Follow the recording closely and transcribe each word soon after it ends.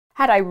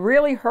Had I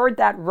really heard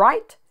that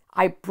right?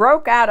 I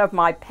broke out of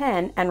my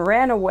pen and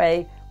ran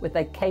away with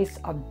a case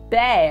of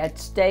bad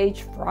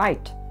stage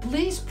fright.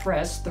 Please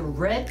press the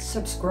red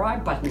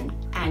subscribe button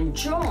and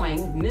join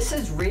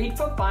Mrs. Read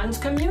for Fun's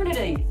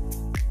community.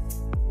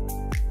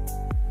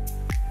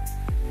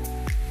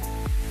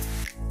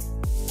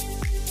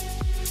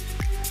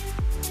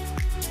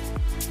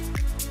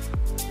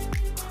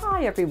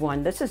 Hi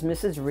everyone, this is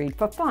Mrs. Read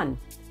for Fun,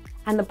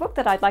 and the book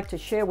that I'd like to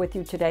share with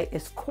you today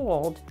is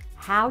called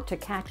How to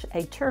Catch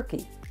a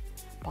Turkey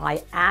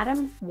by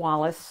Adam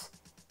Wallace,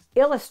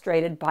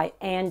 illustrated by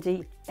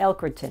Andy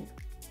Elkerton.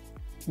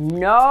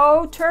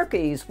 No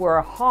turkeys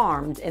were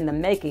harmed in the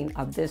making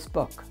of this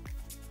book.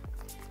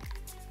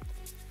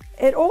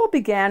 It all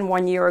began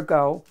 1 year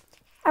ago.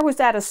 I was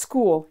at a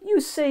school.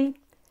 You see,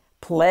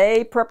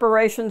 play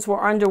preparations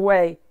were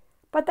underway,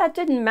 but that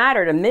didn't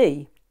matter to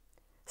me.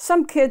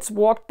 Some kids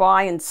walked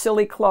by in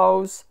silly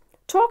clothes,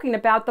 talking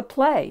about the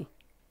play.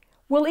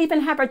 We'll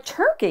even have a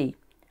turkey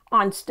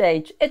on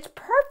stage. It's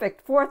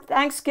perfect for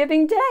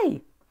Thanksgiving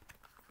Day.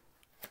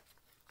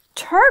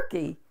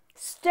 Turkey?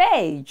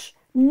 Stage?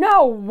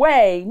 No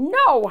way,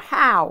 no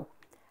how.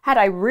 Had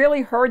I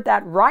really heard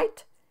that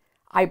right?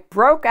 I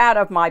broke out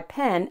of my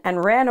pen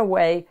and ran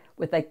away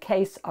with a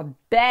case of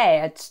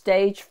bad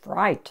stage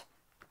fright.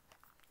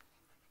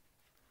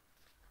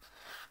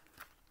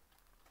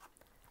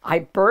 I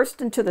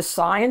burst into the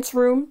science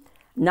room,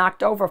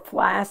 knocked over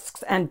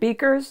flasks and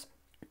beakers,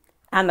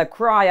 and the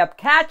cry of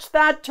 "Catch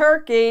that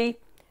turkey!"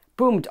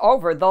 boomed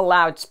over the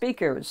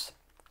loudspeakers.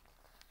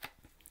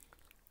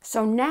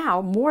 So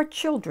now more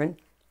children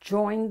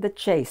joined the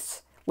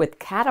chase with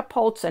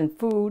catapults and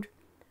food,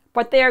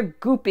 but their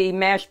goopy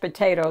mashed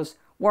potatoes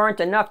weren't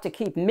enough to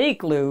keep me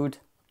glued.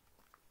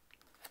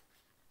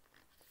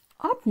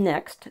 Up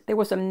next, there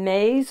was a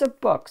maze of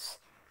books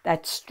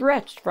that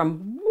stretched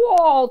from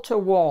wall to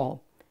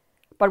wall.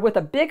 But with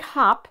a big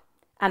hop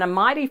and a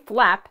mighty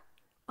flap,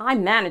 I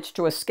managed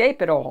to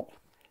escape it all.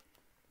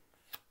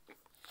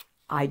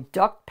 I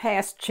ducked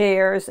past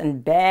chairs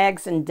and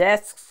bags and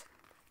desks.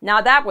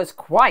 Now that was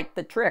quite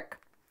the trick.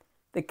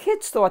 The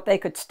kids thought they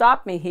could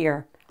stop me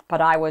here, but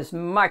I was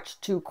much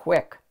too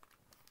quick.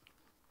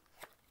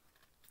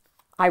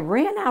 I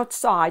ran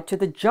outside to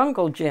the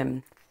jungle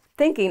gym,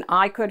 thinking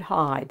I could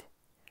hide.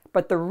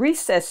 But the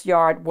recess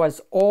yard was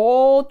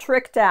all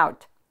tricked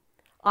out.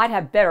 I'd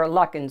have better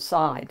luck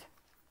inside.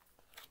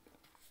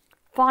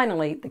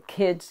 Finally, the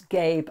kids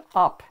gave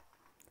up,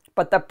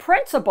 but the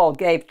principal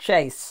gave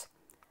chase.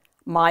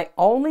 My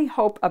only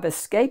hope of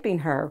escaping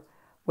her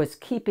was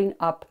keeping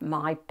up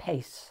my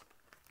pace.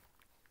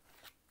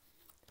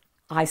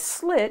 I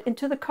slid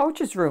into the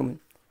coach's room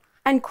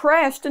and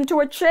crashed into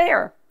a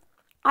chair.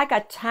 I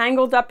got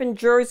tangled up in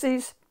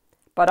jerseys,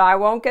 but I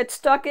won't get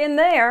stuck in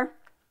there.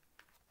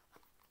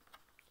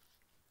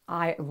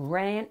 I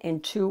ran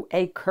into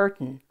a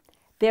curtain.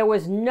 There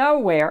was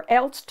nowhere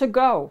else to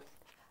go.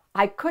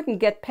 I couldn't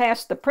get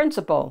past the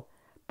principal,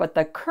 but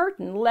the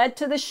curtain led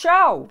to the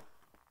show.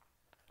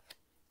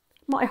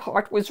 My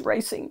heart was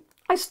racing.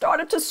 I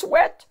started to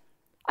sweat.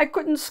 I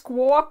couldn't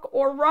squawk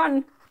or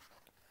run.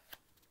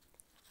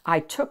 I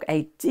took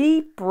a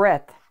deep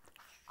breath.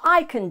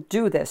 I can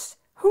do this.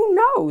 Who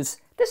knows?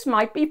 This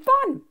might be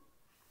fun.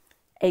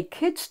 A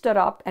kid stood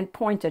up and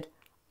pointed.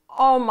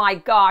 Oh my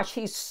gosh,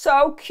 he's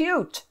so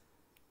cute.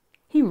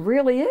 He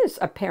really is,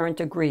 a parent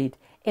agreed,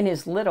 in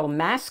his little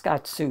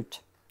mascot suit.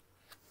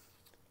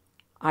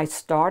 I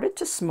started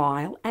to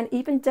smile and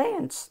even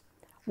dance,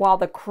 while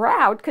the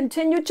crowd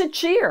continued to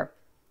cheer.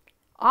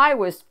 I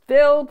was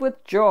filled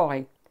with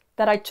joy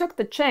that I took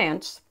the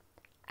chance,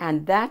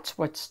 and that's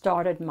what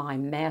started my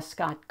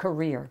mascot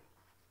career.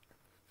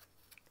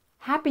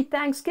 Happy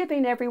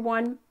Thanksgiving,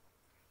 everyone.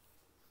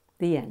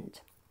 The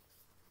end.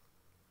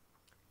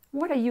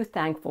 What are you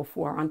thankful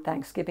for on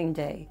Thanksgiving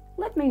Day?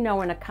 Let me know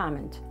in a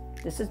comment.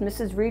 This is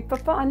Mrs. Read for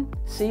Fun.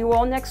 See you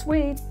all next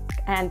week,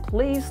 and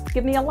please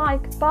give me a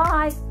like.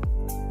 Bye.